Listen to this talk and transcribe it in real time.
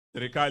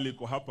serikali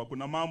iko hapa,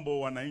 kuna mambo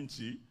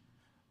wananchi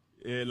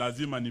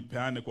lazima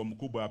nipeane kwa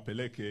mkubwa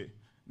apeleke.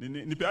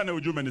 Nipeane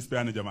ujumbe,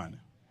 nisipeane jamani.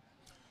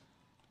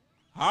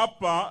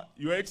 Hapa,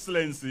 Your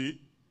Excellency,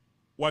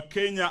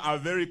 Wakenya are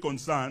very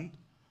concerned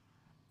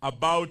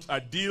about a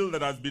deal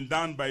that has been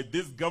done by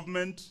this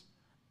government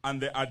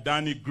and the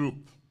Adani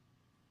Group.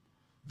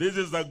 This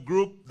is a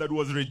group that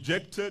was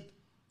rejected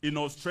in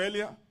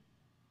Australia,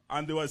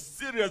 and there were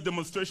serious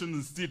demonstrations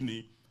in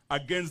Sydney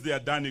against the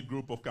Adani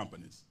Group of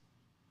companies.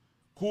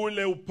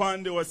 Kule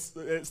upande wa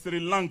Sri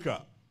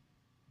Lanka,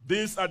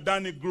 this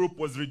Adani Group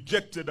was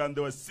rejected, and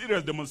there were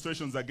serious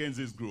demonstrations against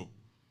this group.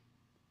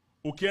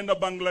 Ukienda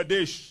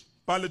Bangladesh,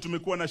 pale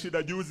tumekuwa na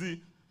shida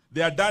juzi,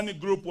 the Adani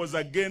Group was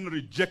again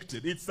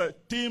rejected. It's a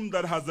team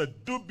that has a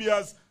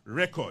dubious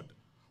record.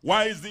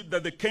 Why is it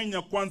that the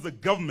Kenya Kwanza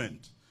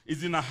government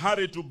is in a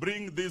hurry to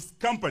bring this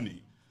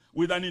company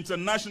with an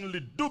internationally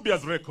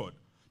dubious record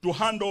to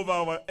hand over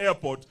our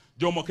airport,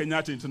 Jomo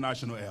Kenyatta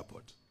International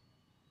Airport?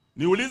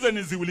 Niulize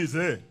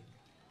niziulize.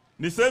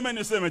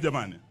 Niseme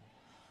jamani.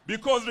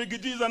 Because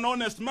Rigiji is an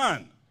honest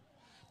man.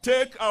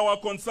 Take our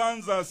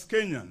concerns as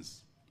Kenyans.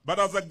 But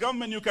as a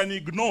government, you can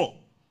ignore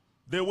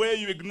the way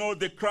you ignore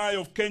the cry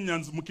of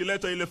Kenyans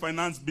mukileta ile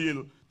finance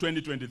bill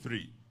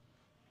 2023.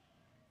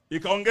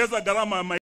 Ikaongeza gharama